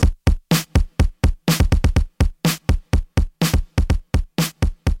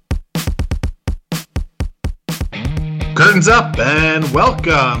Curtains up and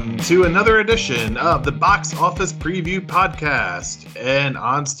welcome to another edition of the Box Office Preview Podcast, an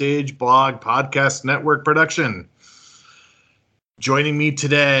Onstage Blog Podcast Network production. Joining me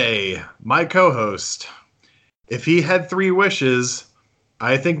today, my co-host. If he had three wishes,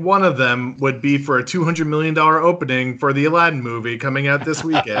 I think one of them would be for a $200 million opening for the Aladdin movie coming out this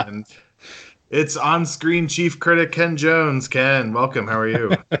weekend. It's on-screen chief critic Ken Jones. Ken, welcome. How are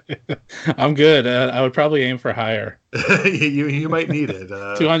you? I'm good. I would probably aim for higher. you might need it.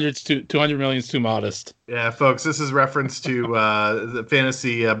 200 million is too modest. Yeah, folks, this is reference to the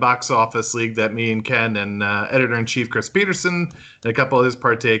fantasy box office league that me and Ken and editor-in-chief Chris Peterson and a couple others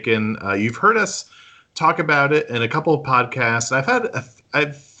partake in. You've heard us talk about it in a couple of podcasts. I've had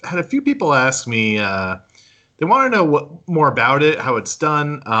a few people ask me. They want to know more about it, how it's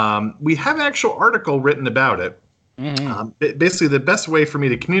done. We have an actual article written about it. Mm-hmm. Basically, the best way for me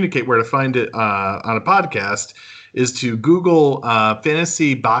to communicate where to find it on a podcast is to Google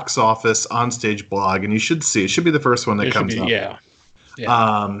Fantasy Box Office Onstage Blog, and you should see. It should be the first one that comes up.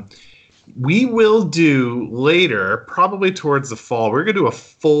 Yeah. We will do later, probably towards the fall, we're going to do a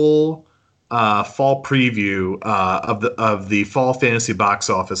full fall preview of the Fall Fantasy Box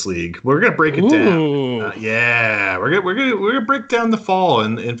Office League. We're gonna break it down. We're gonna break down the fall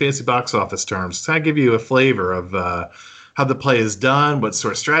in fantasy box office terms. Kind of give you a flavor of how the play is done, what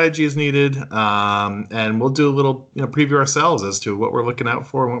sort of strategy is needed, and we'll do a little preview ourselves as to what we're looking out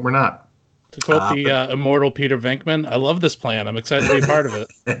for and what we're not. To quote the immortal Peter Venkman, I love this plan. I'm excited to be a part of it.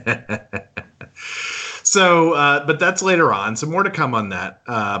 So, but that's later on. So more to come on that.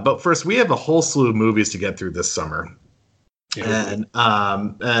 But first, we have a whole slew of movies to get through this summer. Yeah.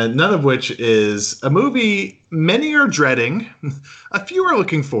 And none of which is a movie many are dreading, a few are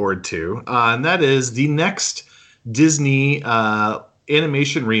looking forward to, and that is the next Disney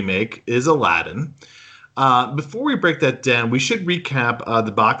animation remake is Aladdin. Before we break that down, we should recap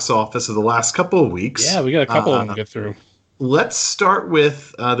the box office of the last couple of weeks. Yeah, we got a couple of them to get through. Let's start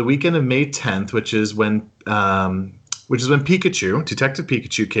with the weekend of May 10th, which is when Pikachu, Detective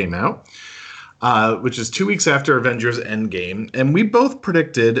Pikachu, came out, which is 2 weeks after Avengers Endgame, and we both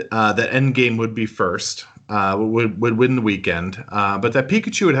predicted that Endgame would be first, would win the weekend, but that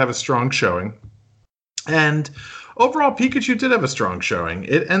Pikachu would have a strong showing, and overall Pikachu did have a strong showing.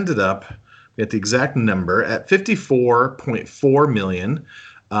 It ended up, we got the exact number, at 54.4 million.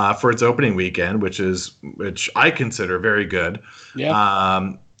 For its opening weekend, which I consider very good.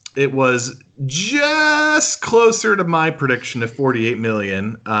 Yeah. It was just closer to my prediction of 48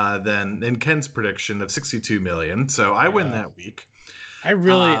 million than Ken's prediction of 62 million. So I win that week. I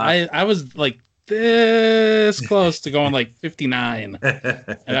was like this close to going like 59,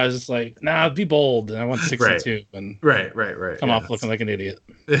 and I was just like, nah, be bold. And I went 62, and right. Come off looking like an idiot.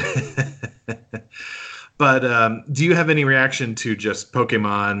 But do you have any reaction to just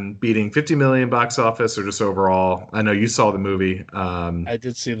Pokemon beating 50 million box office, or just overall? I know you saw the movie. I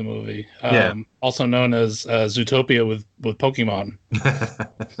did see the movie. Yeah. Also known as Zootopia with Pokemon.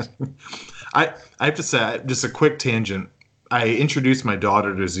 I have to say, just a quick tangent. I introduced my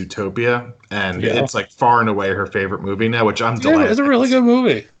daughter to Zootopia, and it's like far and away her favorite movie now, which I'm delighted. It's a really good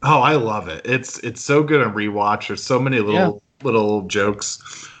movie. Oh, I love it. It's so good on rewatch. There's so many little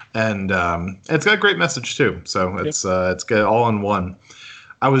jokes. And it's got a great message too. So it's got all in one.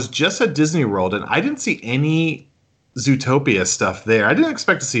 I was just at Disney World and I didn't see any Zootopia stuff there. I didn't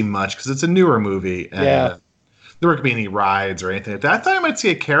expect to see much because it's a newer movie. And there weren't going to be any rides or anything like that. I thought I might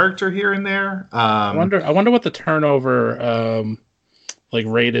see a character here and there. I wonder what the turnover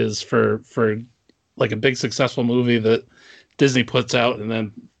rate is for like a big successful movie that Disney puts out and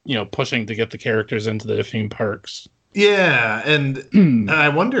then pushing to get the characters into the theme parks. Yeah, and I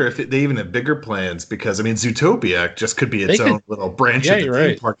wonder if they even have bigger plans because, I mean, Zootopia just could be its own little branch of the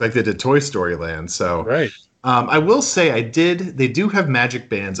theme park like they did Toy Story Land. So I will say they do have magic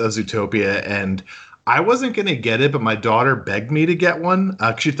bands of Zootopia, and I wasn't going to get it, but my daughter begged me to get one.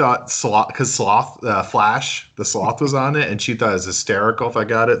 She thought Flash, the sloth was on it, and she thought it was hysterical if I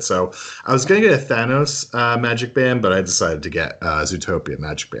got it. So I was going to get a Thanos magic band, but I decided to get Zootopia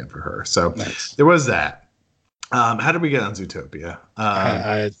magic band for her. So There was that. How did we get on Zootopia?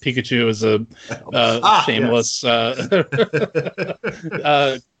 Pikachu is a shameless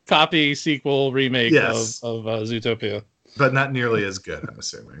copy, sequel, remake of Zootopia. But not nearly as good, I'm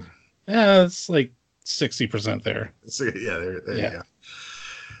assuming. Yeah, it's like 60% there. So, there you go.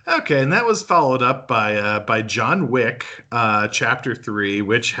 Okay, and that was followed up by John Wick, Chapter 3,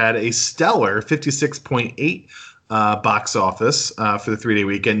 which had a stellar 56.8 box office for the 3-day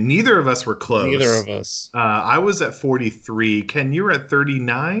weekend. Neither of us were close. Neither of us. I was at 43. Ken, you were at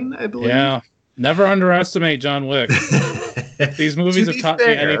 39, I believe. Yeah. Never underestimate John Wick. If these movies have taught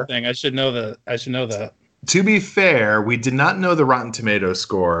me anything, I should know that. To be fair, we did not know the Rotten Tomato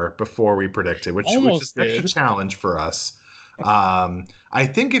score before we predicted, which is a challenge for us. I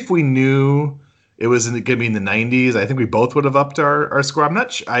think if we knew it was going to be in the 90s, I think we both would have upped our score. I'm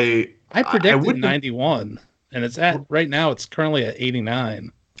not. I predicted 91, and it's right now. It's currently at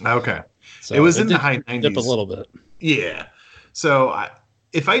 89. Okay, so it was in the high 90s. Dip a little bit. Yeah. So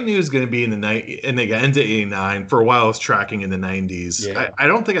if I knew it was going to be in the night and again into 89, for a while I was tracking in the 90s. Yeah. I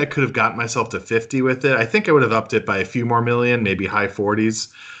don't think I could have gotten myself to 50 with it. I think I would have upped it by a few more million, maybe high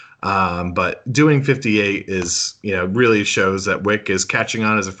 40s. But doing 58 is, really shows that Wick is catching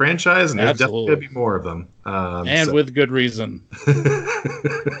on as a franchise, and there's definitely going to be more of them. With good reason.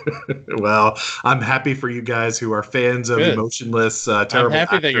 Well, I'm happy for you guys who are fans of emotionless, terrible. I'm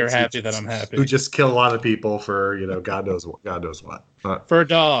happy that you're happy that I'm happy. Who just kill a lot of people for, God knows what. For a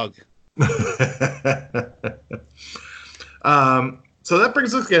dog. So that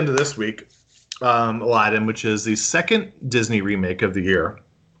brings us again to this week, Aladdin, which is the second Disney remake of the year.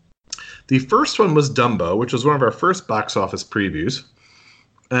 The first one was Dumbo, which was one of our first box office previews,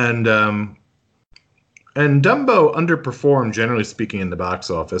 and Dumbo underperformed, generally speaking, in the box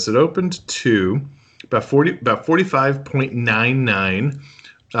office. It opened to about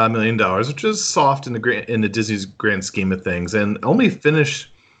 $45.99 million, which is soft in the Disney's grand scheme of things, and only finished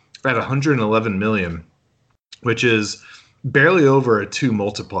at 111 million, which is barely over a 2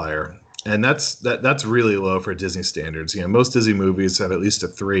 multiplier. And that's really low for Disney standards. Most Disney movies have at least a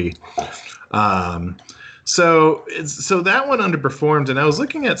 3. So that one underperformed. And I was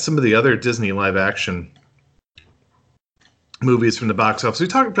looking at some of the other Disney live action movies from the box office. We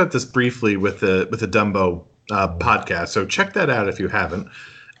talked about this briefly with the Dumbo podcast. So check that out if you haven't.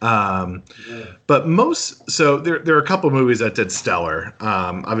 But there are a couple movies that did stellar.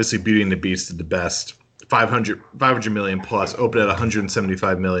 Obviously, Beauty and the Beast did the best. 500 million plus, opened at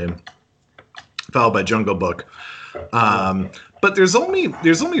 175 million. Followed by Jungle Book, but there's only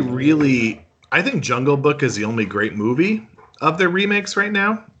really, I think Jungle Book is the only great movie of their remakes right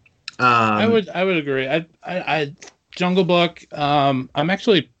now. I would agree. I Jungle Book. I'm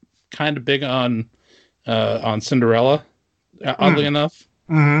actually kind of big on Cinderella. Oddly enough.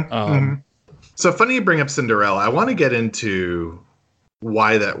 So funny you bring up Cinderella. I want to get into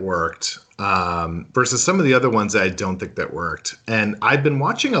why that worked versus some of the other ones that I don't think that worked. And I've been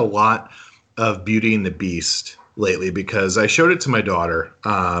watching a lot of Beauty and the Beast lately because I showed it to my daughter,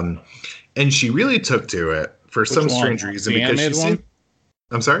 and she really took to it for some strange reason. The animated one?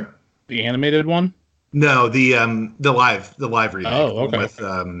 I'm sorry? The animated one? No, the live remake. Oh, okay.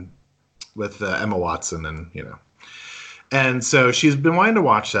 With Emma Watson and and so she's been wanting to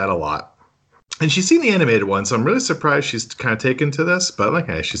watch that a lot, and she's seen the animated one. So I'm really surprised she's kind of taken to this. But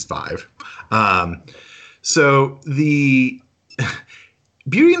okay, she's 5. So the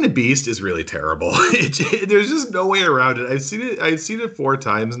Beauty and the Beast is really terrible. There's just no way around it. I've seen it 4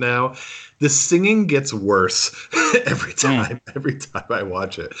 times now. The singing gets worse every time. Every time I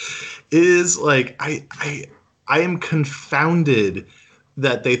watch it, it is like I am confounded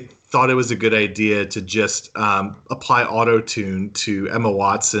that they thought it was a good idea to just apply auto-tune to Emma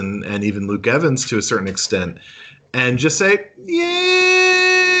Watson and even Luke Evans to a certain extent, and just say,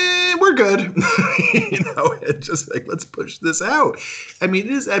 yeah, we're good. And just like, let's push this out. I mean,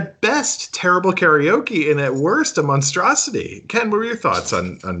 it is at best terrible karaoke and at worst a monstrosity. Ken, what were your thoughts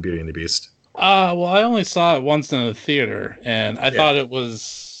on Beauty and the Beast? Well, I only saw it once in the theater, and I thought it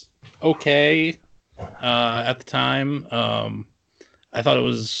was okay at the time. I thought it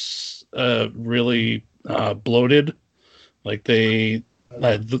was really bloated. Like the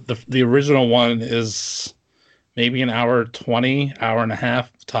original one is maybe an hour 20, hour and a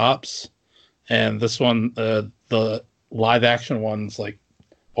half tops, and this one, the live action one's like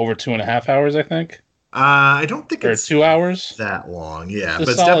over 2.5 hours, I think. I don't think it's 2 hours that long. Yeah,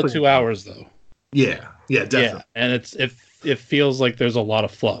 it's a solid 2 hours though. Yeah, definitely. Yeah, and it feels like there's a lot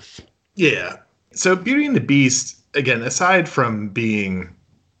of fluff. Yeah. So Beauty and the Beast, again, aside from being,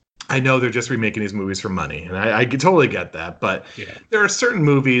 I know they're just remaking these movies for money, and I totally get that. But there are certain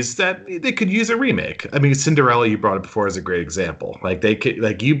movies that they could use a remake. I mean, Cinderella, you brought it before, is a great example. Like they could,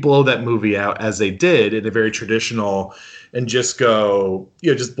 like you blow that movie out as they did in a very traditional, and just go,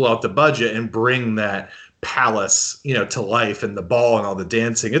 just blow out the budget and bring that palace, to life, and the ball and all the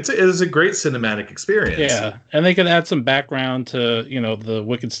dancing. It is a great cinematic experience. Yeah, and they could add some background to the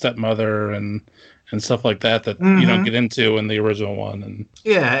Wicked Stepmother and stuff like that you don't get into in the original one. And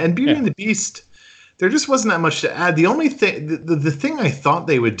and Beauty and the Beast, there just wasn't that much to add. The only thing, the thing I thought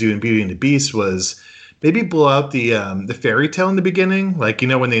they would do in Beauty and the Beast was maybe blow out the fairy tale in the beginning, like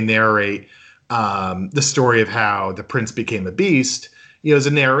when they narrate the story of how the prince became a beast, is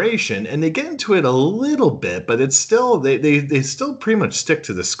a narration, and they get into it a little bit, but it's still they still pretty much stick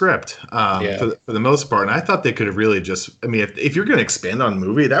to the script for the most part. And I thought they could have really just, I mean, if you're going to expand on a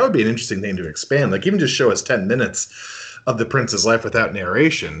movie, that would be an interesting thing to expand. Like even just show us 10 minutes of the prince's life without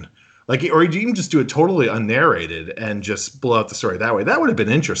narration, like, or even just do it totally unnarrated and just blow out the story that way. That would have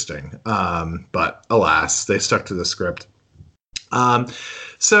been interesting. But alas, they stuck to the script.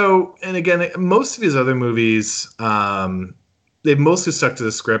 So, and again, most of these other movies, they've mostly stuck to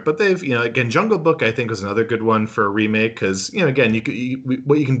the script, but they've, again, Jungle Book, I think, was another good one for a remake because, again,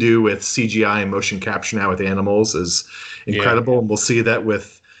 what you can do with CGI and motion capture now with animals is incredible. And we'll see that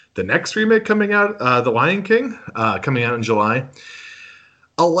with the next remake coming out, The Lion King, coming out in July.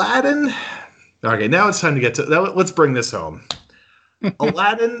 Aladdin. Okay, now it's time to get to that. Let's bring this home.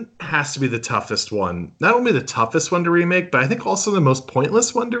 Aladdin has to be the toughest one. Not only the toughest one to remake, but I think also the most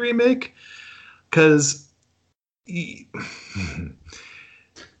pointless one to remake. Because you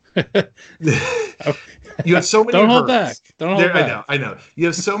have so many Don't hold hurdles. back. Don't hold back. I know. You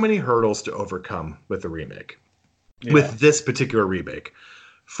have so many hurdles to overcome with the remake. Yeah. With this particular remake.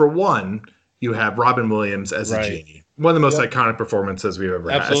 For one, you have Robin Williams as a genie. One of the most iconic performances we've ever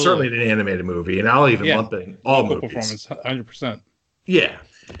had. Certainly in an animated movie. And I'll even lump it in all movies. Performance, 100%. Yeah.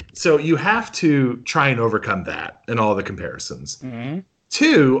 So you have to try and overcome that in all the comparisons. Mm-hmm.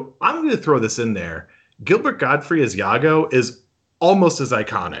 Two, I'm going to throw this in there. Gilbert Gottfried as Iago is almost as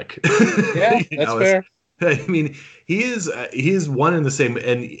iconic. Yeah, that's fair. I mean, he is one in the same,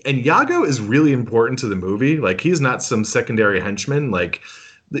 and Iago is really important to the movie. Like, he's not some secondary henchman. Like,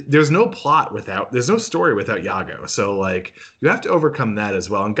 there's no story without Iago. So, like, you have to overcome that as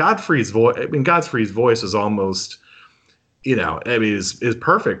well. And Godfrey's voice is almost, is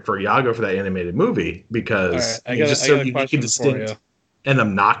perfect for Iago for that animated movie because he's just so unique and distinct and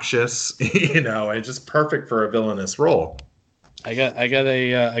obnoxious, and just perfect for a villainous role. I got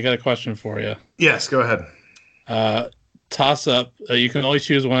a question for you. Yes, go ahead. Toss up. You can only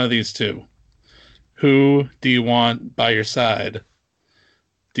choose one of these two. Who do you want by your side?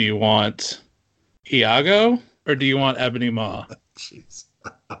 Do you want Iago or do you want Ebony Maw? Jeez.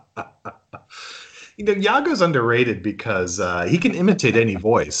 Iago's underrated because he can imitate any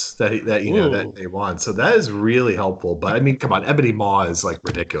voice that they want. So that is really helpful. But I mean, come on, Ebony Maw is like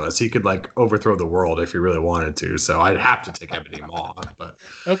ridiculous. He could like overthrow the world if he really wanted to. So I'd have to take Ebony Maw. But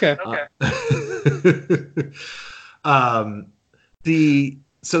okay.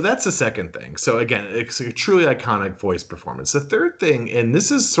 So that's the second thing. So again, it's a truly iconic voice performance. The third thing, and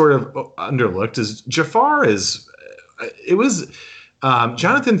this is sort of underlooked, is Jafar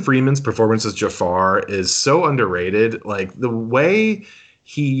Jonathan Freeman's performance as Jafar is so underrated. Like the way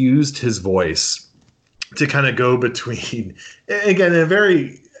he used his voice to kind of go between, again, in a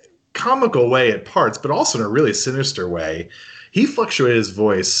very comical way at parts, but also in a really sinister way. He fluctuated his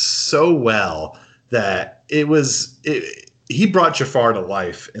voice so well that he brought Jafar to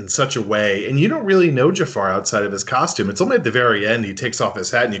life in such a way, and you don't really know Jafar outside of his costume. It's only at the very end he takes off his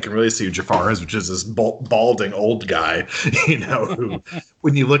hat and you can really see who Jafar is, which is this balding old guy, who,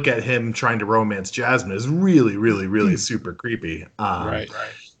 when you look at him trying to romance Jasmine, is really, really, really super creepy. Right.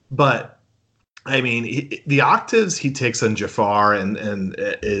 But I mean, the octaves he takes on Jafar and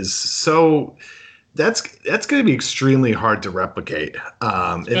is so. That's going to be extremely hard to replicate.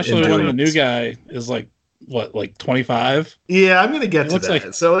 Especially when the new guy is like 25? Yeah, I'm going to get to that.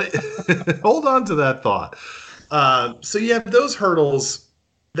 Like... So hold on to that thought. So you have those hurdles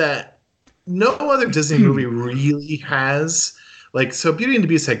that no other Disney movie really has. Like, so Beauty and the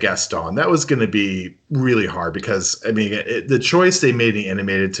Beast had Gaston. That was going to be really hard because, I mean, the choice they made in the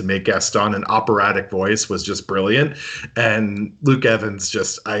animated to make Gaston an operatic voice was just brilliant. And Luke Evans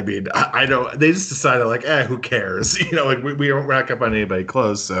I know, they just decided, like, who cares? We're not going to find anybody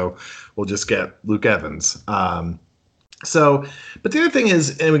close, so we'll just get Luke Evans. But the other thing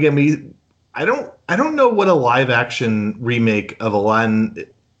is, and again, I don't know what a live action remake of Aladdin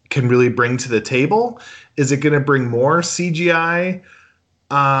can really bring to the table. Is it going to bring more CGI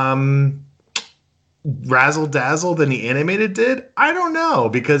razzle dazzle than the animated did? I don't know,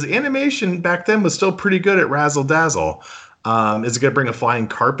 because animation back then was still pretty good at razzle dazzle. Is it going to bring a flying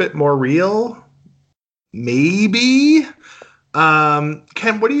carpet more real? Maybe.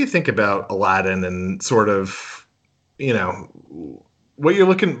 Ken, what do you think about Aladdin and sort of, what you're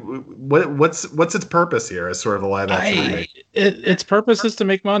looking, what's its purpose here as sort of a live action remake? Its purpose is to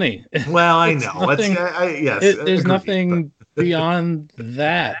make money. Well, I know. There's nothing beyond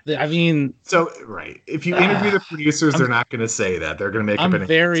that. I mean, so right. If you interview the producers, they're not going to say that. They're going to make. I'm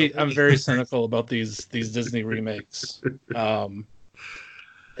very cynical about these Disney remakes.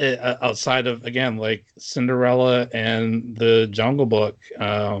 outside of, again, like Cinderella and the Jungle Book,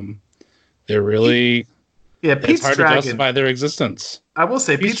 they're really, it's Pete's hard to Dragon. justify their existence. I will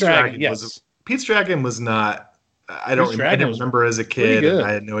say Pete's Dragon yes. Pete's Dragon was not. I didn't remember as a kid, and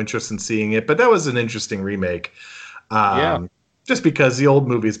I had no interest in seeing it. But that was an interesting remake. Just because the old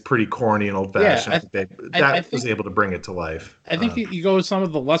movie is pretty corny and old fashioned, I think was able to bring it to life. I think you go with some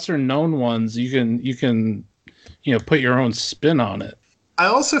of the lesser known ones. You can put your own spin on it. I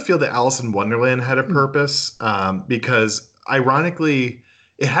also feel that Alice in Wonderland had a purpose because, ironically,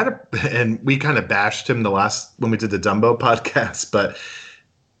 it had and we kind of bashed him when we did the Dumbo podcast, but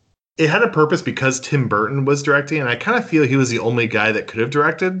it had a purpose because Tim Burton was directing, and I kind of feel he was the only guy that could have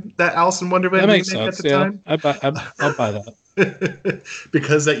directed that Alice in Wonderland remake at the time. I'll buy that.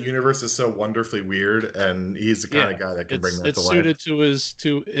 Because that universe is so wonderfully weird, and he's the kind of guy that can bring that to life.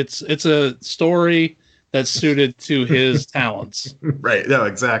 It's a story that's suited to his talents. Right. No,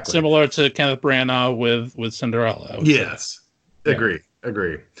 exactly. Similar to Kenneth Branagh with Cinderella. Yes. Agree.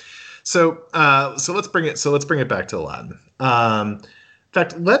 So let's bring it back to Aladdin. In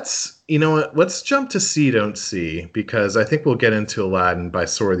fact, let's jump to See Don't See, because I think we'll get into Aladdin by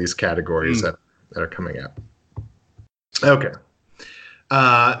sort of these categories that are coming up. Okay.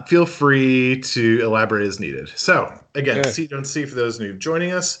 Feel free to elaborate as needed. So, again, See Don't See, for those new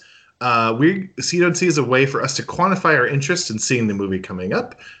joining us, See Don't See is a way for us to quantify our interest in seeing the movie coming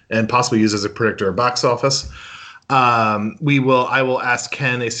up and possibly use as a predictor of box office. I will ask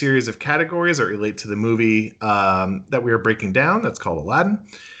Ken a series of categories that relate to the movie that we are breaking down. That's called Aladdin.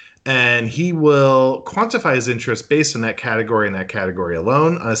 And he will quantify his interest based on that category and that category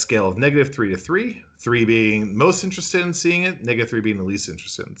alone on a scale of -3 to 3, 3 being most interested in seeing it, -3 being the least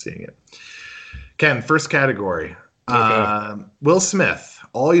interested in seeing it. Ken, first category. Okay. Will Smith.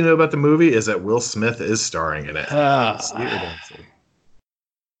 All you know about the movie is that Will Smith is starring in it. See or don't see?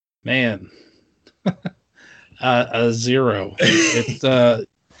 Man. A 0. It's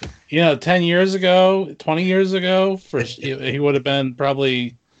 10 years ago, 20 years ago, he would have been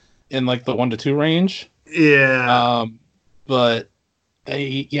probably in like the 1 to 2 range. Yeah. But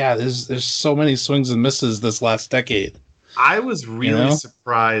there's so many swings and misses this last decade. I was really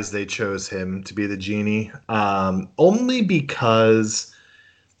surprised they chose him to be the genie. Only because,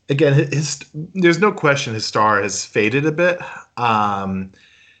 again, there's no question his star has faded a bit.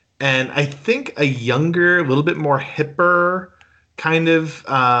 And I think a younger, a little bit more hipper kind of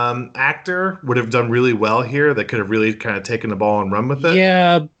actor would have done really well here. That could have really kind of taken the ball and run with it.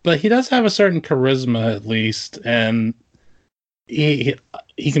 Yeah, but he does have a certain charisma, at least, and he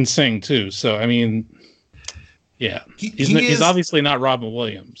can sing too. So I mean, yeah, he's obviously not Robin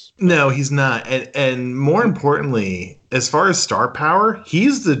Williams. No, he's not. And more importantly, as far as star power,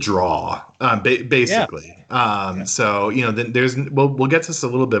 he's the draw, basically. Yeah. So then there's we'll get to this a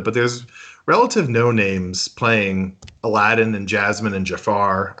little bit, but there's relative no names playing Aladdin and Jasmine and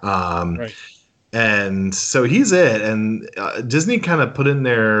Jafar. Right. And so he's it. And Disney kind of put in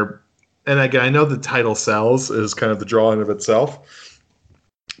there, and again, I know the title sells is kind of the draw in of itself.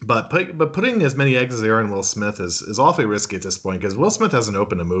 But putting as many eggs as they are in Will Smith is awfully risky at this point, because Will Smith hasn't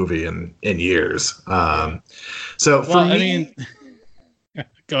opened a movie in years. So for me,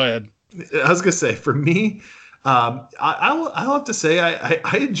 go ahead. I was gonna say, for me, I'll have to say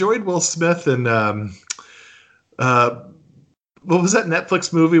I enjoyed Will Smith in what was that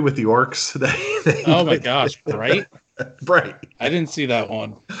Netflix movie with the orcs? Oh my gosh, Bright. Bright. I didn't see that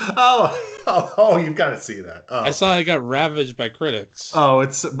one. Oh, you've got to see that. Oh. I saw it got ravaged by critics. Oh,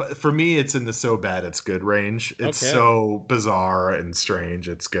 for me, it's in the so bad it's good range. It's so bizarre and strange.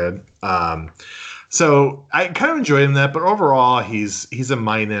 It's good. So I kind of enjoyed him that, but overall, he's a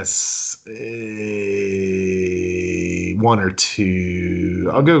minus 1 or 2.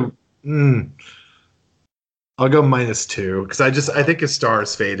 I'll go -2 because I think his star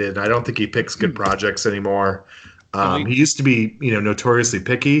is faded. I don't think he picks good projects anymore. He used to be, notoriously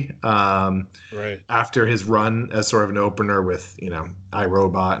picky. Right. After his run as sort of an opener with,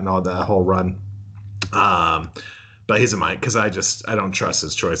 iRobot and all that whole run. But he's a mine because I don't trust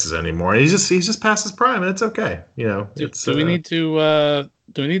his choices anymore. He's just past his prime, and it's okay. Do we need to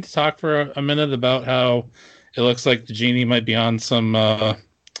talk for a minute about how it looks like the genie might be on some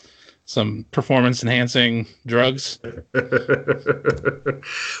performance enhancing drugs?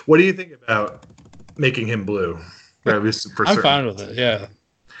 What do you think about making him blue? I'm fine with it. Yeah.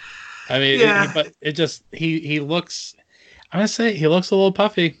 I mean, but it just he looks. I'm gonna say he looks a little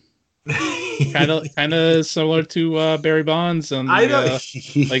puffy. kind of similar to Barry Bonds and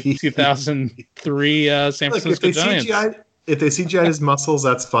like 2003 San Francisco Giants. if they CGI his muscles,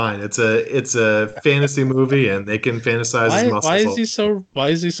 that's fine. It's a fantasy movie, and they can fantasize his Why muscles. why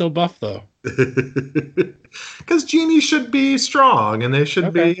is he so buff though? Because genies should be strong, and they should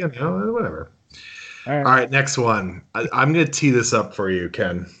Okay. be, whatever. All All right. right, next one. I'm going to tee this up for you,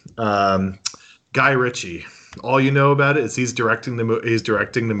 Ken. Guy Ritchie. All you know about it is he's directing the movie. He's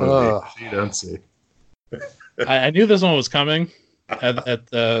directing the movie. Ugh. You don't see. I knew this one was coming at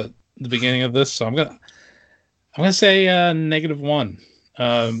the beginning of this, so I'm gonna say -1,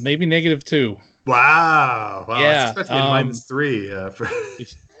 maybe -2. Wow. Yeah, I was expecting -3.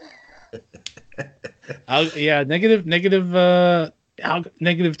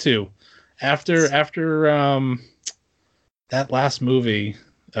 -2. After that last movie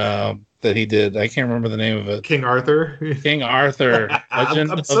that he did, I can't remember the name of it. King Arthur. King Arthur,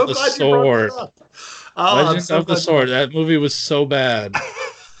 Legend I'm so of the glad you brought Sword. that up. Oh, I'm Legend so of the glad Sword. That movie was so bad.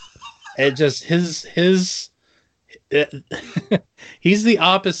 It just he's the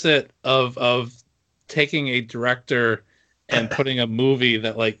opposite of taking a director and putting a movie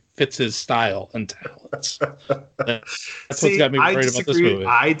that like fits his style and talents. That's what's got me worried about this movie.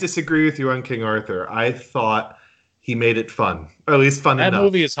 I disagree with you on King Arthur. I thought he made it fun, or at least fun enough. That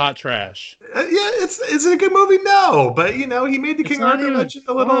movie is hot trash. Yeah, is it a good movie? No, but he made the King Arthur legend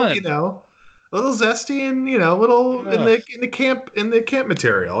a little, a little zesty and little in the camp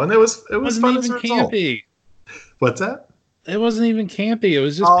material, and it was fun as a result. Campy. What's that? It wasn't even campy. It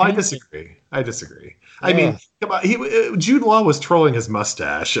was just. I disagree. I mean, come on. Jude Law was trolling his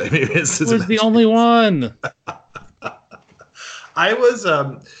mustache. I mean, it was the only one. I was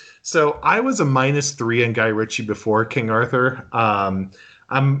a -3 on Guy Ritchie before King Arthur. I'm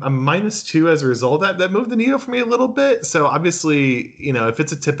 -2 as a result. That moved the needle for me a little bit. So obviously, if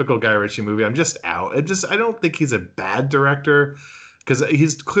it's a typical Guy Ritchie movie, I'm just out. I don't think he's a bad director because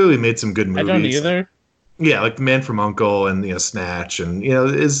he's clearly made some good movies. I don't either. Yeah, like The Man from U.N.C.L.E. and Snatch, and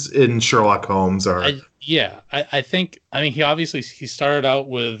is in Sherlock Holmes are. I think he started out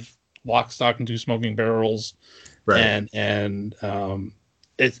with Lock, Stock, and Two Smoking Barrels, right, and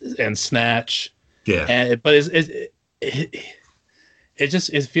Snatch, yeah, but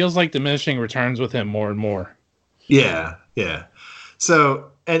it feels like diminishing returns with him more and more. Yeah.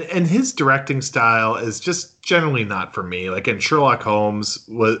 So and his directing style is just generally not for me. Like in Sherlock Holmes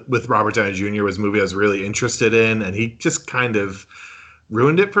with Robert Downey Jr. was a movie I was really interested in, and he just kind of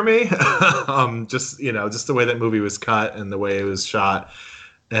ruined it for me. Just the way that movie was cut and the way it was shot.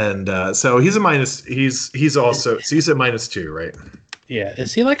 And so he's a minus. He's a -2, right? Yeah.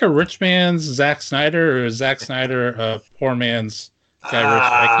 Is he like a rich man's Zack Snyder, or is Zack Snyder a poor man's Guy Ritchie?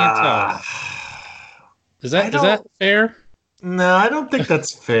 I can't tell. Is that fair? No, I don't think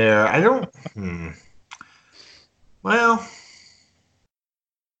that's fair. I don't. Well,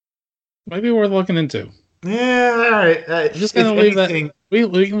 might be worth looking into. Yeah, all right. I'm just gonna leave that.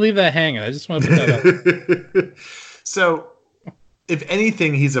 We can leave that hanging. I just want to put that up. So, if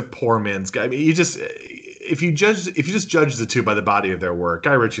anything, he's a poor man's guy. I mean, if you just judge the two by the body of their work,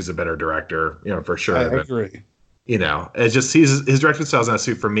 Guy Ritchie's a better director, for sure. I agree. It's just his direction style is not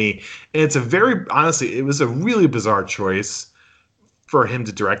suit for me, and it was a really bizarre choice for him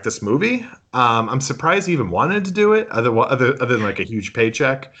to direct this movie. I'm surprised he even wanted to do it, other than like a huge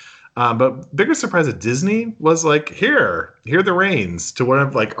paycheck. But bigger surprise at Disney was like, here the reins to one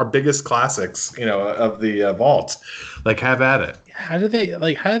of like our biggest classics, of the vault. Like, have at it. How did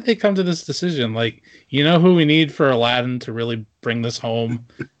they come to this decision? Like, who we need for Aladdin to really bring this home?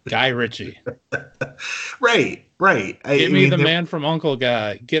 Guy Ritchie. Right. Give me the Man from U.N.C.L.E.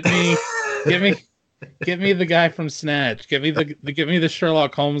 guy. Give me the guy from Snatch. Give me the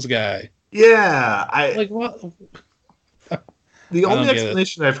Sherlock Holmes guy. Yeah, what? The only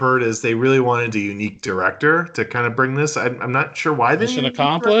explanation I've heard is they really wanted a unique director to kind of bring this. I'm not sure why they mission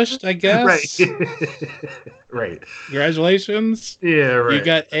accomplished, I guess. Right. Right. Congratulations. Yeah, right. You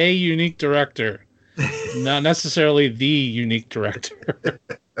got a unique director, not necessarily the unique director.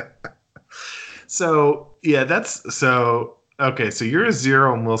 So okay. So you're a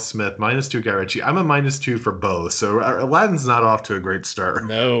 0 on Will Smith, -2 Guy Ritchie. I'm a -2 for both. So Aladdin's not off to a great start.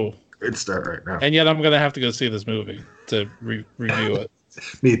 No. Great start right now. And yet I'm going to have to go see this movie to review it.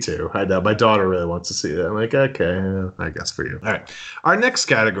 Me too. I know. My daughter really wants to see it. I'm like, okay, I guess for you. All right. Our next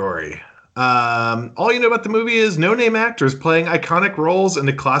category. All you know about the movie is no-name actors playing iconic roles in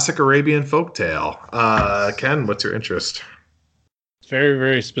the classic Arabian folktale. Ken, what's your interest? It's very,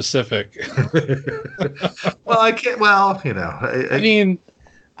 very specific. Well, I can't. Well, I mean,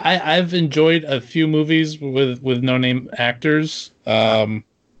 I've enjoyed a few movies with no-name actors.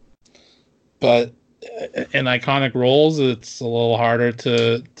 But in iconic roles, it's a little harder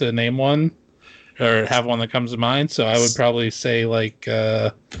to name one. or have one that comes to mind. So I would probably say like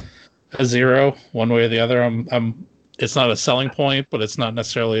a 0, one way or the other. It's not a selling point, but it's not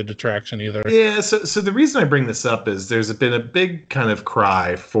necessarily a detraction either. Yeah. So the reason I bring this up is there's been a big kind of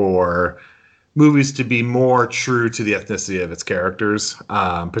cry for movies to be more true to the ethnicity of its characters,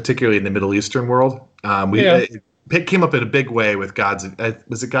 particularly in the Middle Eastern world. It came up in a big way with Gods.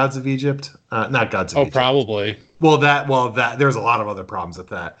 Was it Gods of Egypt? Not Gods of Egypt. Oh, probably. Well, there's a lot of other problems with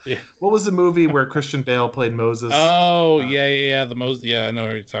that. Yeah. What was the movie where Christian Bale played Moses? Oh, yeah. The most. Yeah, I know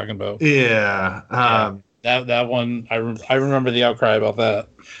what you're talking about. Yeah. That one, I remember the outcry about that.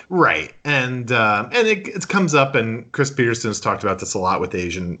 Right, and it comes up, and Chris Peterson's talked about this a lot with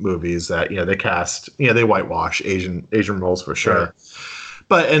Asian movies that they whitewash Asian roles for sure. Right.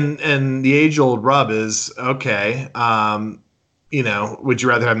 But and the age-old rub is okay. Would you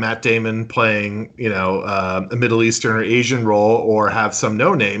rather have Matt Damon playing a Middle Eastern or Asian role, or have some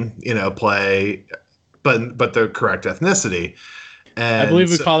no-name play, but the correct ethnicity? And I believe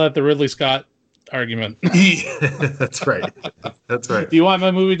we call that the Ridley Scott argument. That's right. Do you want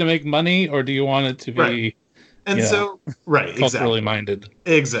my movie to make money, or do you want it to be right. And culturally exactly. minded?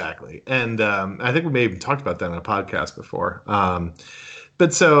 Exactly. And I think we may have even talked about that on a podcast before.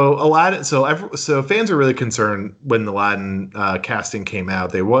 But so Aladdin, so fans are really concerned when the Aladdin casting came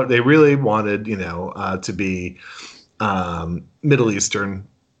out. They really wanted to be Middle Eastern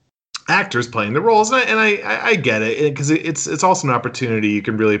actors playing the roles, and I get it, because it's also an opportunity. You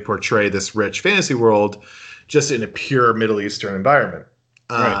can really portray this rich fantasy world just in a pure Middle Eastern environment.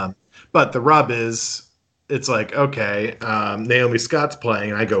 Right. But the rub is, it's like, okay, Naomi Scott's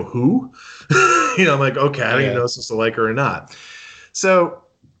playing, and I go, who? I'm like, okay, I don't even know if it's supposed to like her or not. So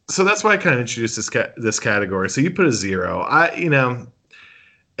that's why I kind of introduced this category. So you put a 0.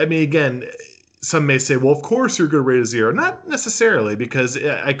 Again, some may say, well, of course you're going to rate a 0. Not necessarily, because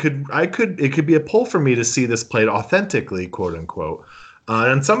it could be a pull for me to see this played authentically, quote unquote.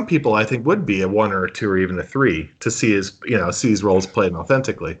 And some people I think would be a 1 or a 2 or even a 3 to see his roles played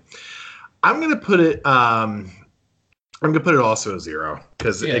authentically. I'm going to put it also a 0,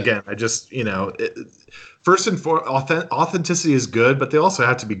 because again, I just first and foremost, authenticity is good, but they also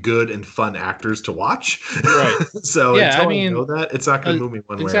have to be good and fun actors to watch. Right. So until I know that, it's not going to move me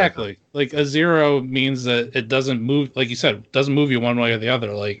one way. Exactly. Like a 0 means that it doesn't move, like you said, it doesn't move you one way or the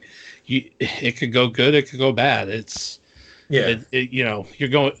other. Like it could go good, it could go bad. You're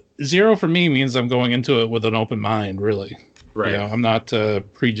going 0 for me means I'm going into it with an open mind, really. Right. I'm not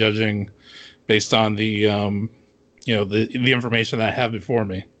prejudging based on the the information that I have before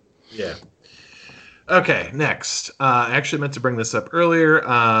me. Yeah. Okay, next. I actually meant to bring this up earlier.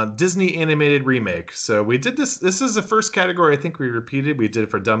 Disney animated remake. So we did this. This is the first category I think we repeated. We did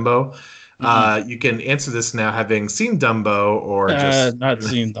it for Dumbo. Mm-hmm. You can answer this now having seen Dumbo or just... not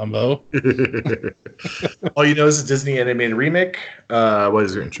seen Dumbo. All you know is a Disney animated remake. What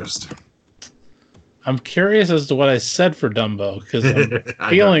is your interest? I'm curious as to what I said for Dumbo, because I'm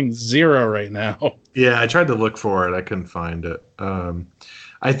feeling 0 right now. Yeah, I tried to look for it. I couldn't find it.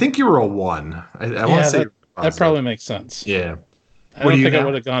 I think you were a 1. I want to say that probably makes sense. Yeah. I don't think I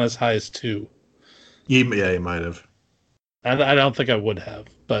would have gone as high as 2. Yeah, you might have. I don't think I would have,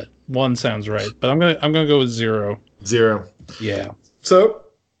 but 1 sounds right. But I'm gonna go with 0. 0. Yeah. So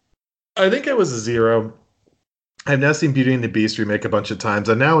I think it was a 0. I've now seen Beauty and the Beast remake a bunch of times.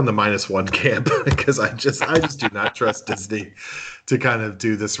 I'm now in the -1 camp because I just do not trust Disney to kind of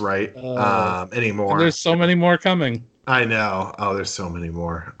do this right anymore. And there's so many more coming. I know. Oh, there's so many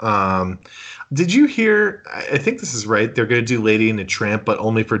more. Did you hear? I think this is right. They're going to do Lady and the Tramp, but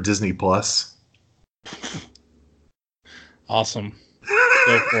only for Disney Plus. Awesome.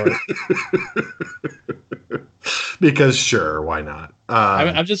 Go for it. Because sure, why not?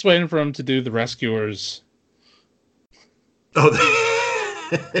 I'm just waiting for them to do The Rescuers. Oh,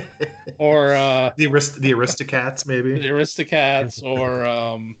 or the Aristocats, maybe. The Aristocats, or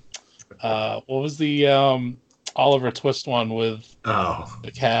what was the Oliver Twist one with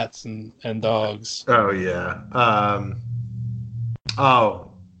the cats and dogs? Oh yeah. Oh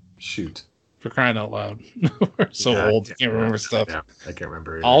shoot! For crying out loud, we're so old. Can't remember stuff. Yeah, I can't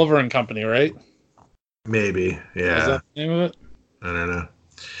remember either. Oliver and Company, right? Maybe. Yeah. Is that the name of it? I don't know.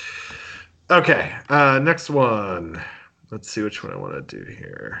 Okay. Next one. Let's see which one I want to do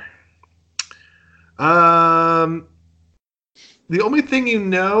here. The only thing you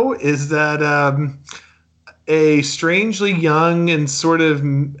know is that a strangely young and sort of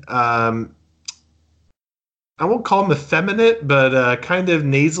I won't call him effeminate, but kind of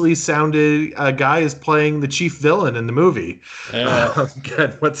nasally sounded guy is playing the chief villain in the movie.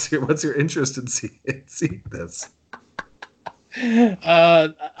 Good. What's your interest in seeing this?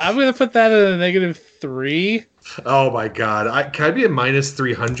 I'm gonna put that at a -3. Oh my god! Can I be a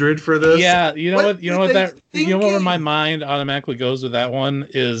 -300 for this? Yeah, you know what? You know were what they that? You know where my thinking? mind automatically goes with that one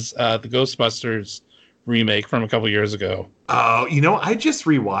is the Ghostbusters remake from a couple years ago. Oh, I just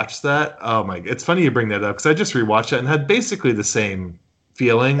rewatched that. Oh my! It's funny you bring that up because I just rewatched it and had basically the same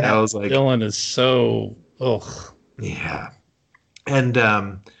feeling. I That was like, villain is so ugh. yeah, and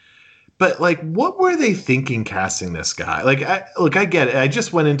but like, what were they thinking casting this guy? Like, I get it. I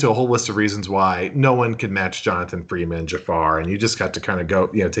just went into a whole list of reasons why no one could match Jonathan Freeman, Jafar, and you just got to kind of go,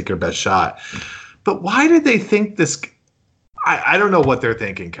 take your best shot. But why did they think this? I don't know what they're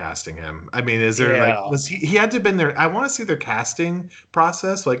thinking casting him. I mean, is there was he had to have been there? I want to see their casting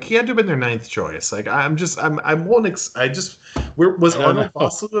process. Like, he had to have been their ninth choice. Like, was Arnold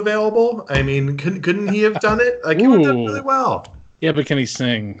Vosloo available? I mean, couldn't he have done it? Like, he would have done really well. Yeah, but can he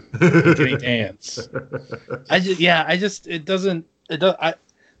sing? Can he dance? It doesn't.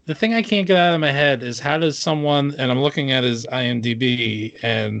 The thing I can't get out of my head is how does someone, and I'm looking at his IMDb,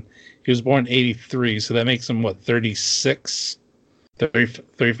 and he was born in 83, so that makes him, 36? 30,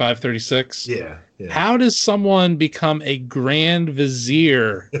 35, 36? Yeah. How does someone become a Grand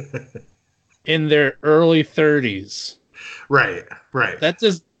Vizier in their early 30s? Right. That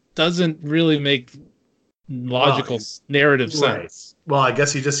just doesn't really make logical narrative sense. Well, I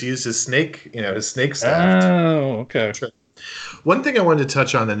guess he just used his snake staff. Oh, okay. One thing I wanted to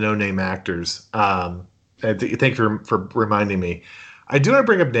touch on the no-name actors. Thank you for reminding me. I do want to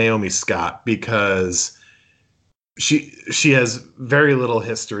bring up Naomi Scott because she has very little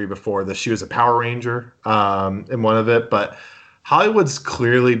history before this. She was a Power Ranger in one of it, but Hollywood's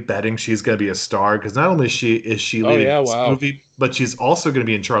clearly betting she's going to be a star because not only is she leading this movie, but she's also going to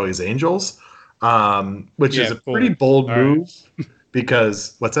be in Charlie's Angels, which is a pretty bold move.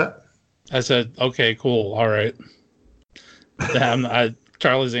 Because what's that? I said, okay, cool, all right.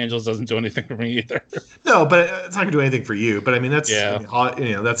 Charlie's Angels doesn't do anything for me either. No, but it's not gonna do anything for you. But I mean, that's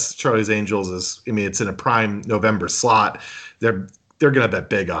that's Charlie's Angels it's in a prime November slot. They're gonna bet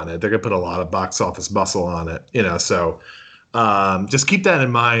big on it. They're gonna put a lot of box office muscle on it. So just keep that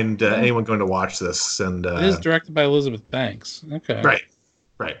in mind. Anyone going to watch this, and it is directed by Elizabeth Banks. Okay, right.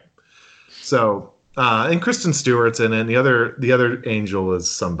 So. And Kristen Stewart's in it. And the other angel is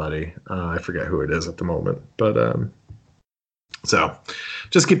somebody. I forget who it is at the moment. But so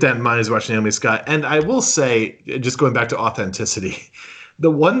just keep that in mind as you watch Naomi Scott. And I will say, just going back to authenticity,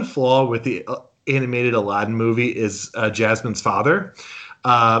 the one flaw with the animated Aladdin movie is Jasmine's father,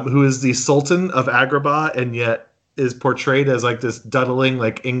 who is the Sultan of Agrabah, and yet is portrayed as like this duddling,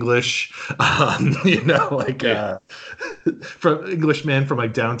 like English, from Englishman from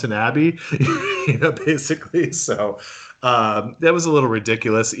like Downton Abbey, basically. So that was a little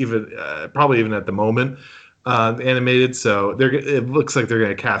ridiculous, even probably even at the moment, animated. So it looks like they're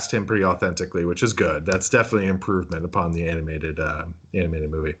going to cast him pretty authentically, which is good. That's definitely an improvement upon the animated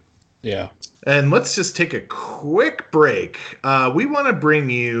movie. Yeah. And let's just take a quick break. We want to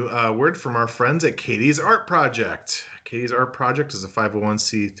bring you a word from our friends at Katie's Art Project. Katie's Art Project is a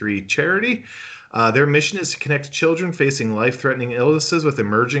 501c3 charity. Their mission is to connect children facing life-threatening illnesses with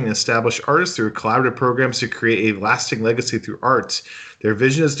emerging and established artists through collaborative programs to create a lasting legacy through art. Their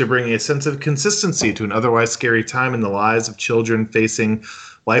vision is to bring a sense of consistency to an otherwise scary time in the lives of children facing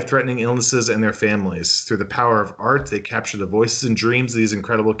life-threatening illnesses and their families. Through the power of art, they capture the voices and dreams of these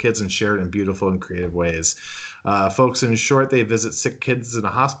incredible kids and share it in beautiful and creative ways. Folks, in short, they visit sick kids in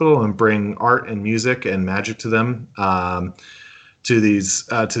a hospital and bring art and music and magic to them, to these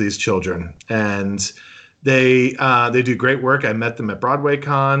children. And they do great work. I met them at Broadway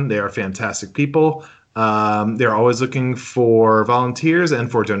Con. They are fantastic people. They're always looking for volunteers and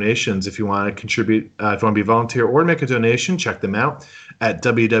for donations. If you want to contribute, if you want to be a volunteer or make a donation, check them out at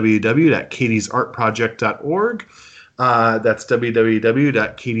www.katiesartproject.org. That's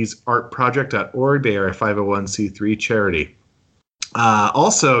www.katiesartproject.org. They are a 501c3 charity.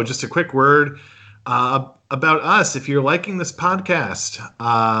 Also, just a quick word about us. If you're liking this podcast,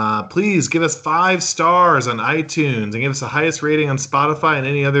 please give us 5 stars on iTunes and give us the highest rating on Spotify and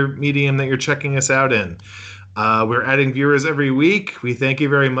any other medium that you're checking us out in. We're adding viewers every week. We thank you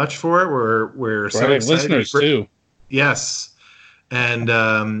very much for it. We're so excited. Listeners too. Yes. And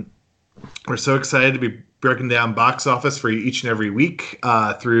we're so excited to be breaking down box office for you each and every week.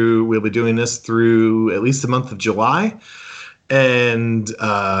 We'll be doing this through at least the month of July. And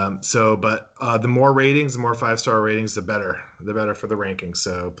the more ratings, the more 5-star ratings, the better for the rankings.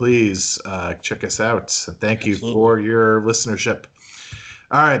 So please check us out. Thank you for your listenership.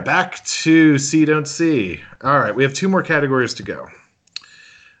 All right, back to See Don't See. All right, we have 2 more categories to go.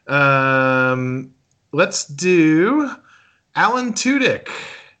 Let's do Alan Tudyk.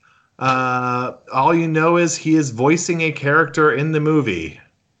 All you know is he is voicing a character in the movie.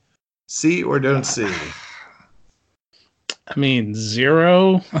 See or don't see? I mean,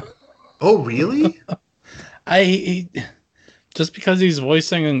 zero. Oh, really? Just because he's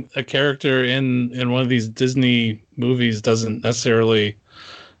voicing a character in one of these Disney movies doesn't necessarily,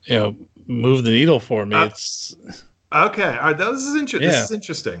 move the needle for me. It's okay. All right, this is interesting. Yeah. This is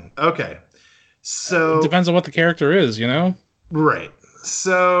interesting. Okay, so it depends on what the character is, Right.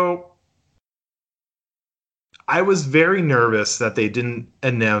 So I was very nervous that they didn't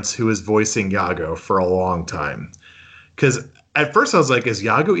announce who was voicing Yago for a long time, because at first I was like, "Is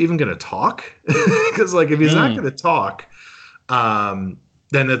Yago even going to talk?" Because if he's not going to talk, then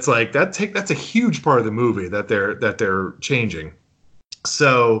it's like that's a huge part of the movie that they're changing.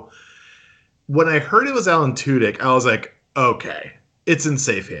 So when I heard it was Alan Tudyk, I was like, okay, it's in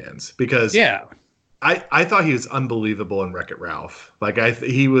safe hands, because I thought he was unbelievable in Wreck-It Ralph.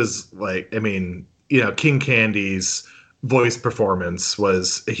 He was King Candy's voice performance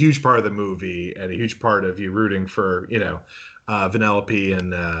was a huge part of the movie and a huge part of you rooting for Vanellope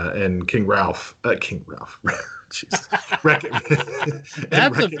and King Ralph. King Ralph. Jesus.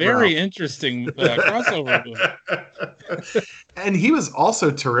 That's a very interesting crossover movie. And he was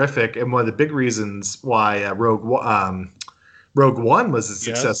also terrific, and one of the big reasons why Rogue One was as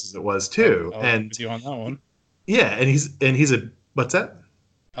success as it was too. I'll agree with you on that one. Yeah, and he's a what's that?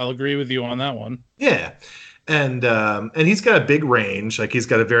 I'll agree with you on that one. Yeah, and he's got a big range. He's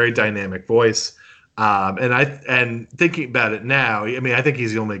got a very dynamic voice. And thinking about it now, I mean, I think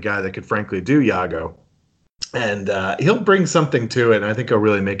he's the only guy that could frankly do Yago. And he'll bring something to it, and I think he'll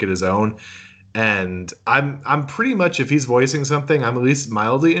really make it his own. And I'm pretty much, if he's voicing something, I'm at least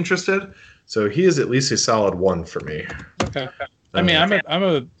mildly interested. So he is at least a solid 1 for me. Okay. I mean, I'm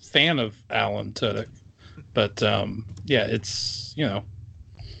a fan of Alan Tudyk, but it's doesn't.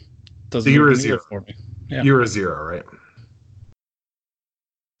 So you're a 0 for me. Yeah. You're a 0, right?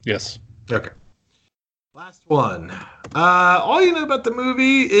 Yes. Okay. Last one. All you know about the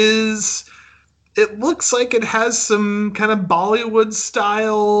movie is it looks like it has some kind of Bollywood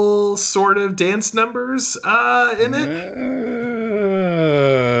style sort of dance numbers in it.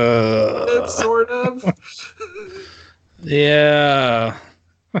 Sort of. Yeah.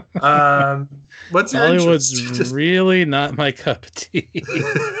 What's your Bollywood's really not my cup of tea.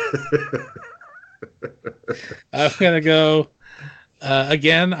 I'm gonna go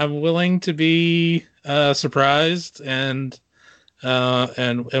again. I'm willing to be surprised and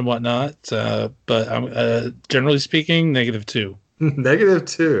whatnot, but I'm generally speaking -2.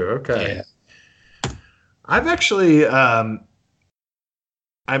 -2. Okay. Yeah. I've actually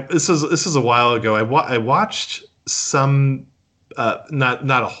this was a while ago. I watched some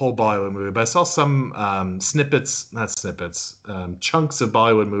not a whole Bollywood movie, but I saw some chunks of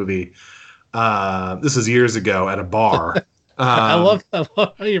Bollywood movie. This was years ago at a bar. I love how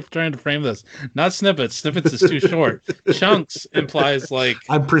you're trying to frame this. Not snippets. Snippets is too short. Chunks implies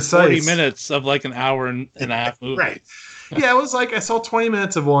I'm precise. 40 minutes of an hour and a half movie. Right. Yeah, it was I saw 20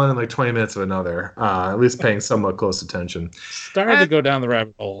 minutes of one and 20 minutes of another. At least paying somewhat close attention. Started to go down the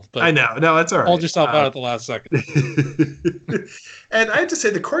rabbit hole. But I know. No, it's all right. Hold yourself out at the last second. And I have to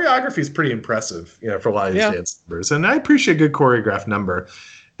say the choreography is pretty impressive, for a lot of these dance numbers. And I appreciate a good choreographed number.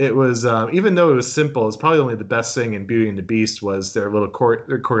 It was, even though it was simple, it's probably only the best thing in Beauty and the Beast was their little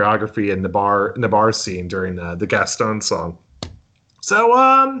their choreography in the bar scene during the Gaston song.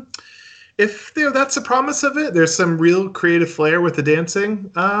 So, if that's the promise of it, there's some real creative flair with the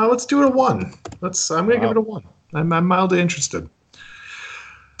dancing. Let's do it a 1. I'm gonna give it a 1. I'm mildly interested.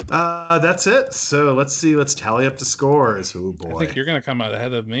 That's it. So let's see. Let's tally up the scores. Oh boy! I think you're gonna come out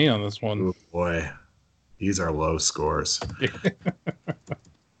ahead of me on this one. Oh boy, these are low scores.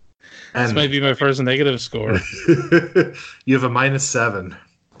 This might be my first negative score. You have a -7.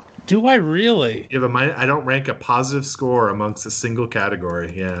 Do I really? You have I don't rank a positive score amongst a single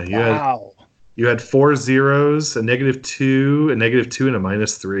category. Yeah. You had 4 zeros, a -2, a -2, and a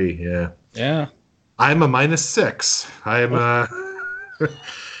 -3. Yeah. Yeah. I'm a -6. I am. I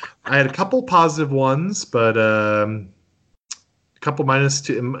had a couple positive ones, but a couple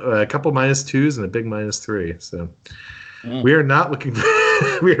 -2, a couple -2s, and a big -3. So we are not looking.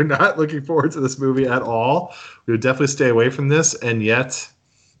 We are not looking forward to this movie at all. We would definitely stay away from this, and yet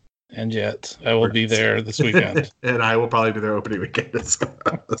I will be there this weekend. And I will probably be there opening weekend as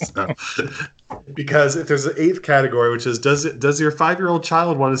well. So, because if there's an 8th category, which is does your 5-year-old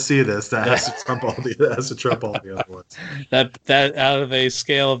child want to see this, that has to trump all the other ones. That out of a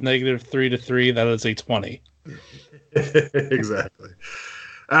scale of -3 to 3, that is a 20. Exactly.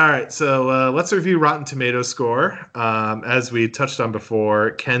 All right, so let's review Rotten Tomatoes score. As we touched on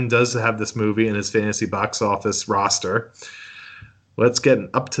before, Ken does have this movie in his fantasy box office roster. Let's get an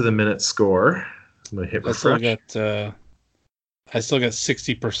up-to-the-minute score. I'm going to hit refresh. I still got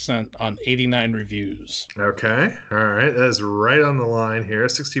 60% on 89 reviews. Okay, all right. That is right on the line here,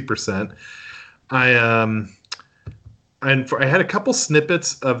 60%. I had a couple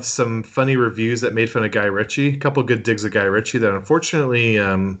snippets of some funny reviews that made fun of Guy Ritchie. A couple good digs of Guy Ritchie that unfortunately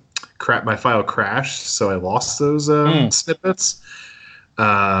my file crashed, so I lost those snippets.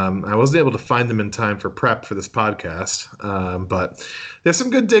 I wasn't able to find them in time for prep for this podcast, but there's some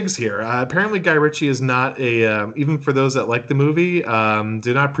good digs here. Apparently, Guy Ritchie is not even for those that like the movie,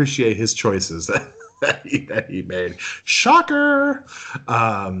 do not appreciate his choices that he made. Shocker!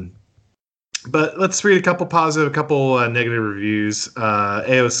 But let's read a couple positive, a couple negative reviews.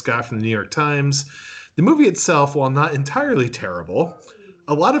 A.O. Scott from the New York Times. The movie itself, while not entirely terrible,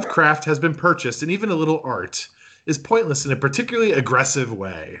 a lot of craft has been purchased, and even a little art is pointless in a particularly aggressive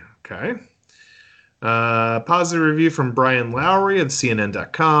way. Okay. Positive review from Brian Lowry of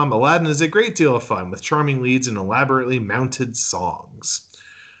CNN.com. Aladdin is a great deal of fun with charming leads and elaborately mounted songs.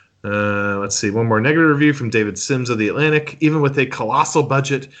 Let's see. One more negative review from David Sims of The Atlantic. Even with a colossal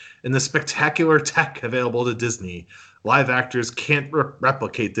budget and the spectacular tech available to Disney, live actors can't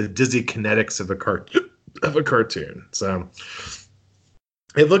replicate the dizzy kinetics of a cartoon. So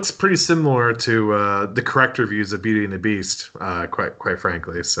it looks pretty similar to the correct reviews of Beauty and the Beast, quite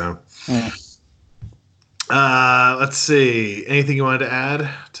frankly. So, let's see. Anything you wanted to add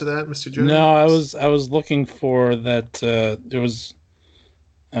to that, Mr. Jones? No, I was looking for that. There was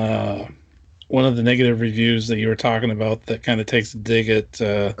one of the negative reviews that you were talking about that kind of takes a dig at.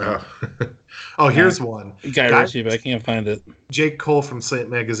 Here's one. Guy Ritchie, but I can't find it. Jake Cole from Slant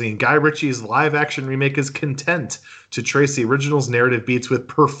Magazine. Guy Ritchie's live-action remake is content to trace the original's narrative beats with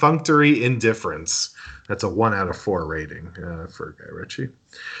perfunctory indifference. That's a 1 out of 4 rating for Guy Ritchie.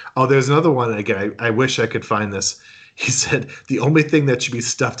 Oh, there's another one. Again, I wish I could find this. He said, the only thing that should be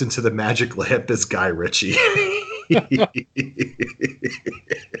stuffed into the magic lamp is Guy Ritchie.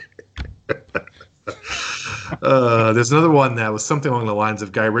 There's another one that was something along the lines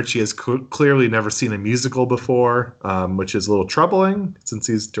of Guy Ritchie has clearly never seen a musical before, which is a little troubling since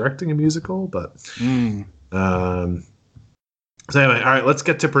he's directing a musical. But so anyway, all right, let's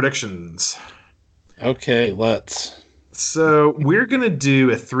get to predictions. Okay, let's. So we're gonna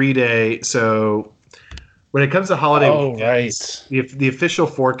do a 3-day. So when it comes to holiday weekends, the official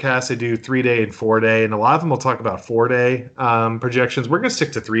forecast, I do 3-day and 4-day, and a lot of them will talk about 4-day projections. We're gonna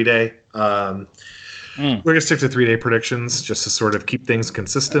stick to 3-day. We're going to stick to 3-day predictions just to sort of keep things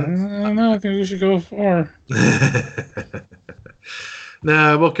consistent. No, I think we should go 4.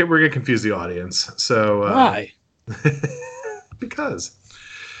 Nah, we're going to confuse the audience. So why? Because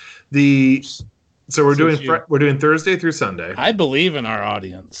we're doing Thursday through Sunday. I believe in our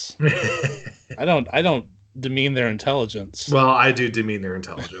audience. I don't demean their intelligence. Well, I do demean their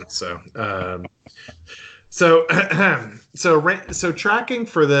intelligence. So tracking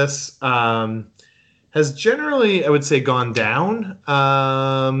for this has generally, I would say, gone down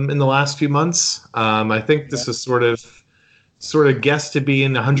in the last few months. I think this is sort of guessed to be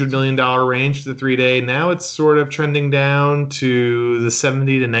in the $100 million range to the 3-day. Now it's sort of trending down to the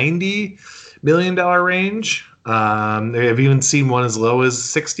 $70 to $90 million range. I've even seen one as low as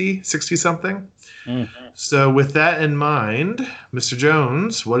 60 something. Mm-hmm. So with that in mind, Mr.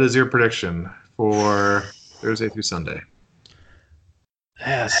 Jones, what is your prediction for Thursday through Sunday?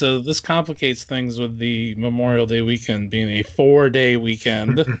 Yeah, so this complicates things with the Memorial Day weekend being a 4-day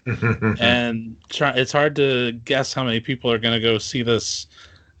weekend, and it's hard to guess how many people are going to go see this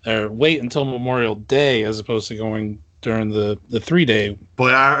or wait until Memorial Day as opposed to going during the 3-day. Boy,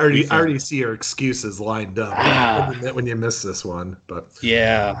 I already see your excuses lined up when you miss this one. But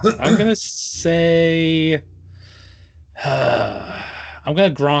yeah, I'm going to say I'm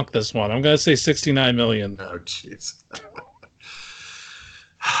going to Gronk this one. I'm going to say 69 million. Oh, jeez.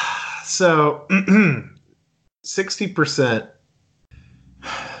 So, 60%.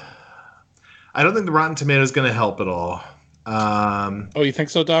 I don't think the Rotten Tomatoes is going to help at all. You think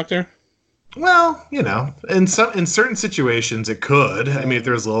so, Doctor? Well, in certain situations it could. I mean, if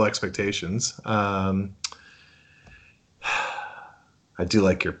there's low expectations. I do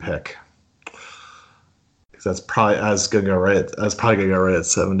like your pick. Because that's probably going to go right. That's probably going to go right at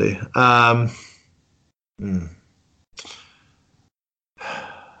 70.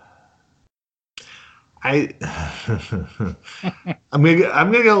 I'm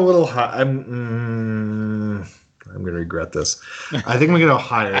gonna go a little high. I'm gonna regret this. I think I'm gonna go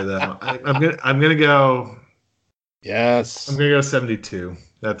higher though. I'm gonna go. Yes. I'm gonna go 72.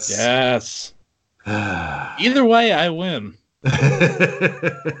 That's yes. Either way, I win.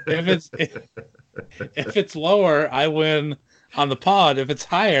 If it's lower, I win on the pod. If it's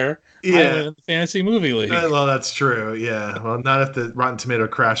higher, I win in the fantasy movie league. Well, that's true. Yeah. Well, not if the Rotten Tomato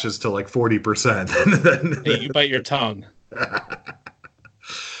crashes to like 40%. Hey, you bite your tongue.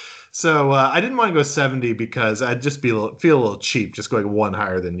 So I didn't want to go 70 because I'd just feel a little cheap just going one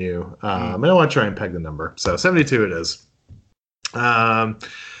higher than you. I don't want to try and peg the number. So 72 it is. All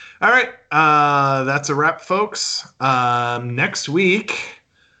right. That's a wrap, folks. Next week,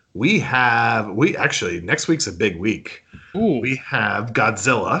 next week's a big week. Ooh. We have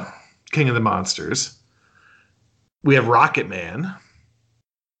Godzilla, King of the Monsters. We have Rocket Man.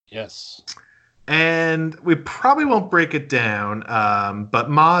 Yes. And we probably won't break it down, but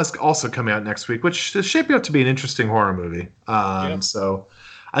Ma is also coming out next week, which is shaping up to be an interesting horror movie. So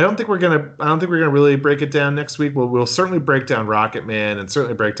I don't think we're gonna really break it down next week. We'll certainly break down Rocket Man and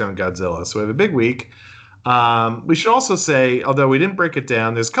certainly break down Godzilla. So we have a big week. We should also say, although we didn't break it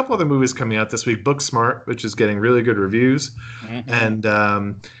down, there's a couple other movies coming out this week. Booksmart, which is getting really good reviews, and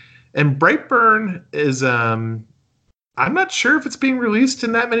Brightburn is. I'm not sure if it's being released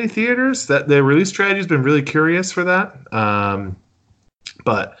in that many theaters. That the release strategy has been really curious for that.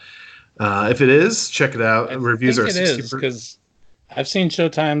 But if it is, check it out. Reviews are 60%. Because I've seen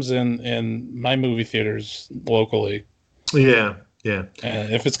showtimes in my movie theaters locally. Yeah. And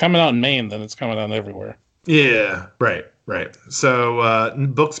if it's coming out in Maine, then it's coming out everywhere. Yeah, right. So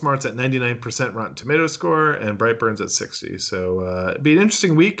Booksmart's at 99% Rotten Tomato score, and Brightburn's at 60. So it'd be an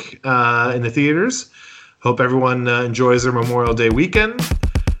interesting week in the theaters. Hope everyone enjoys their Memorial Day weekend.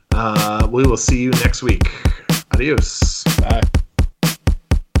 We will see you next week. Adios. Bye.